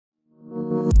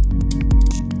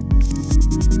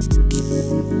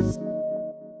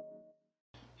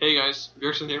guys,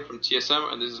 Bjergsen here from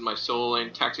TSM, and this is my solo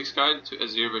lane tactics guide to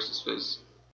Azir versus Fizz.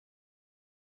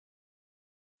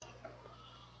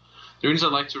 The runes I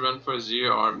like to run for Azir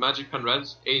are Magic Pen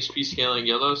Reds, HP scaling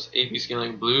yellows, AP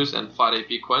scaling blues, and flat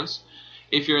AP Quents.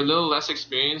 If you're a little less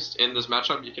experienced in this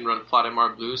matchup, you can run flat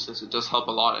MR blues since it does help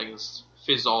a lot against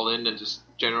Fizz all in and just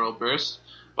general burst.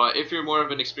 But if you're more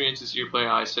of an experienced Azir player,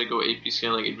 I say go AP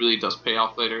scaling, it really does pay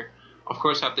off later. Of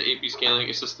course, have the AP scaling,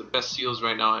 it's just the best seals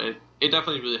right now. It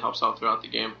definitely really helps out throughout the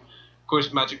game. Of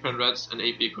course, Magic Pen Reds and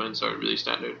AP Quints are really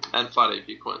standard, and flat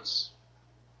AP Quints.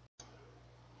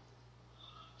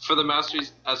 For the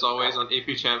Masteries, as always, on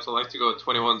AP Champs, I like to go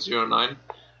 2109.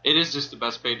 It is just the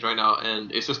best page right now,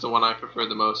 and it's just the one I prefer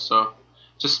the most, so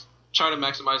just try to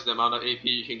maximize the amount of AP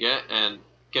you can get, and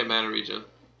get mana regen.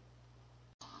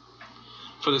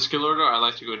 For the skill order, I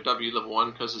like to go W level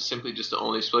 1, because it's simply just the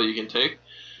only spell you can take.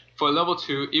 For level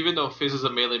 2, even though Fizz is a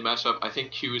melee matchup, I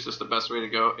think Q is just the best way to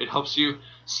go. It helps you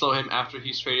slow him after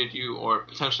he's traded you, or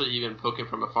potentially even poke him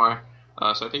from afar.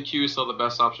 So I think Q is still the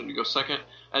best option to go second.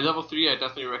 At level 3, I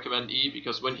definitely recommend E,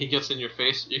 because when he gets in your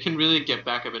face, you can really get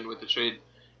back of him with the trade.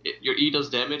 Your E does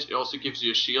damage, it also gives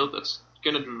you a shield that's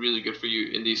going to do really good for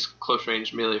you in these close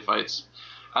range melee fights.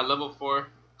 At level 4,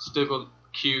 still go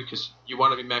Q, because you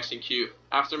want to be maxing Q.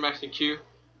 After maxing Q,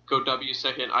 go W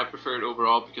second. I prefer it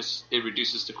overall because it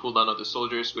reduces the cooldown of the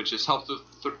soldiers, which is helpful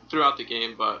throughout the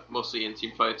game, but mostly in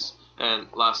team fights. And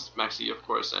last, max E, of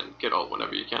course, and get ult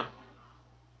whenever you can.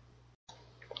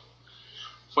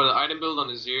 For the item build on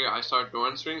Azir, I start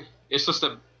Doran's Ring. It's just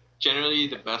generally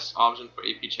the best option for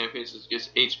AP champions. It gets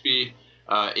HP,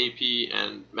 AP,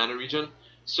 and mana regen.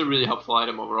 It's a really helpful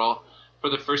item overall. For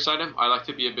the first item, I like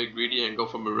to be a bit greedy and go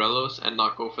for Morellos and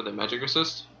not go for the magic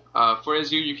resist. For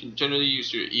Azir, you can generally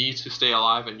use your E to stay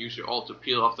alive and use your ult to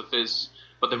peel off the Fizz,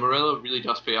 but the Morello really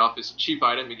does pay off. It's a cheap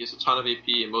item, it gives a ton of AP,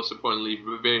 and most importantly,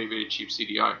 very, very cheap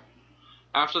CDR.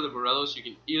 After the Morellos, you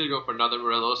can either go for another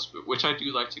Morellos, which I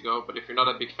do like to go, but if you're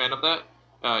not a big fan of that,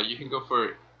 you can go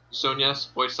for Zhonya's,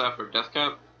 Void Staff, or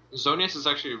Deathcap. Zhonya's is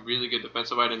actually a really good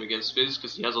defensive item against Fizz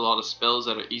because he has a lot of spells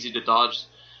that are easy to dodge.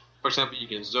 For example, you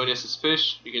can Zhonya's his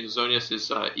Fish, you can Zhonya's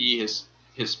his E,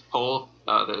 his Pole,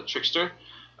 the Trickster.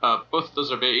 Both of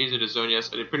those are very easy to Zhonya's,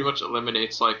 and it pretty much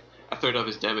eliminates like a third of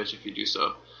his damage if you do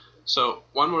so. So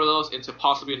one Morellos into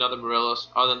possibly another Morellos.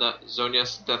 Other than that,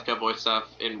 Zhonya's, Deathcap, Void Staff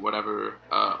in whatever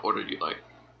order you like.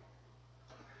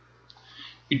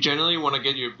 You generally want to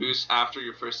get your boost after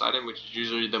your first item, which is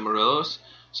usually the Morellos.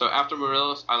 So after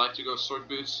Morellos, I like to go Sword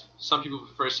Boots. Some people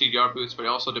prefer CDR Boots, but it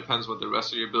also depends what the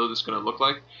rest of your build is going to look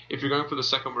like. If you're going for the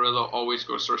second Morello, always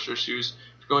go Sorcerer's Shoes.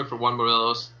 If you're going for one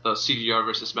Morellos, the CDR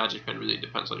versus Magic Pen really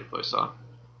depends on your playstyle.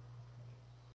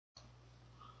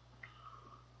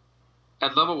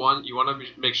 At level 1, you want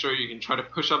to make sure you can try to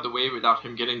push up the wave without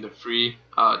him getting the free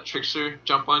Trickster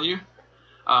jump on you.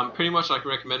 Pretty much I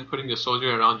recommend putting the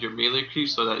soldier around your melee creep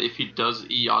so that if he does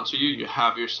E onto you, you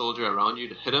have your soldier around you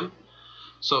to hit him.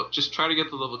 So just try to get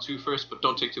to level 2 first, but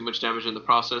don't take too much damage in the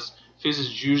process. Fizz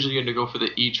is usually going to go for the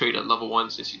E trait at level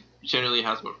 1 since he generally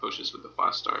has more pushes with the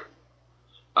fast start.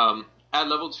 At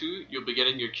level 2, you'll be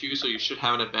getting your Q, so you should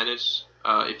have an advantage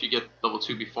if you get level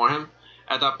 2 before him.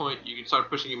 At that point, you can start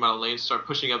pushing him out of lane, start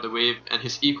pushing up the wave, and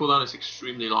his E cooldown is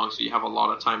extremely long, so you have a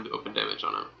lot of time to open damage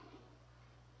on him.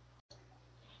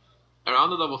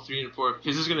 Around the level 3 and 4,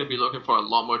 Fizz is going to be looking for a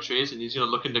lot more trades, and he's going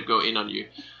to looking to go in on you.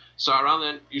 So around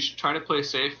then, you should try to play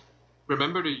safe.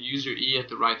 Remember to use your E at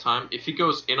the right time. If he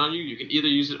goes in on you, you can either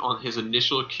use it on his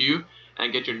initial Q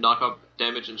and get your knockup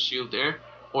damage and shield there,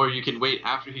 or you can wait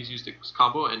after he's used his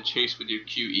combo and chase with your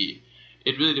QE.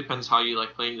 It really depends how you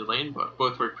like playing the lane, but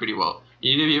both work pretty well.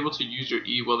 You need to be able to use your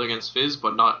E well against Fizz,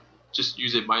 but not just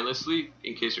use it mindlessly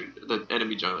in case the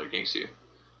enemy jungler ganks you.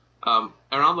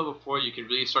 Around level 4, you can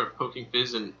really start poking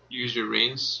Fizz and use your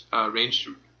range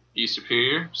to be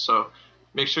superior, so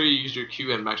make sure you use your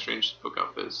Q and max range to poke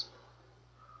out Fizz.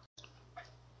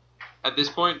 At this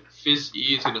point, Fizz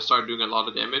E is going to start doing a lot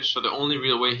of damage, so the only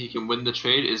real way he can win the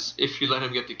trade is if you let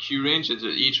him get the Q range into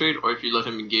the E trade, or if you let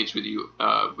him engage with you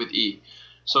with E.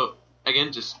 So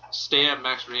again, just stay at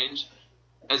max range.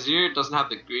 Azir doesn't have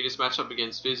the greatest matchup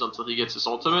against Fizz until he gets his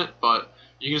ultimate, but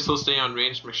you can still stay on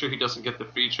range, make sure he doesn't get the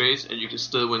free trades, and you can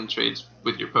still win trades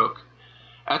with your poke.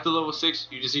 At the level 6,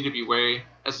 you just need to be wary.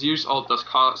 Azir's ult does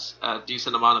cost a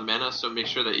decent amount of mana, so make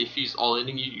sure that if he's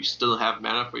all-inning you, you still have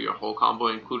mana for your whole combo,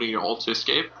 including your ult to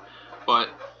escape. But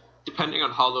depending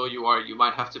on how low you are, you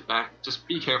might have to back. Just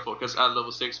be careful, because at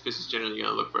level 6, Fizz is generally going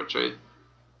to look for a trade.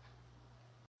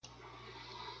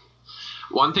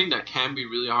 One thing that can be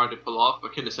really hard to pull off,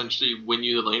 but can essentially win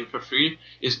you the lane for free,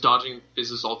 is dodging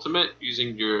Fizz's ultimate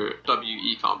using your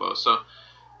WE combo. So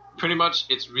Pretty much,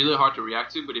 it's really hard to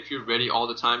react to, but if you're ready all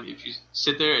the time, if you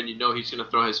sit there and you know he's going to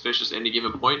throw his fishes at any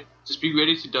given point, just be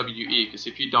ready to WE, because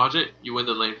if you dodge it, you win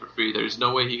the lane for free. There's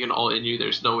no way he can all-in you,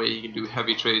 there's no way he can do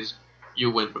heavy trades. You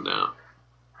win from there on.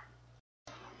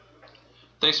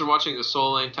 Thanks for watching the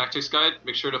Solo Lane Tactics Guide.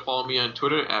 Make sure to follow me on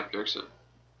Twitter @Bjergsen.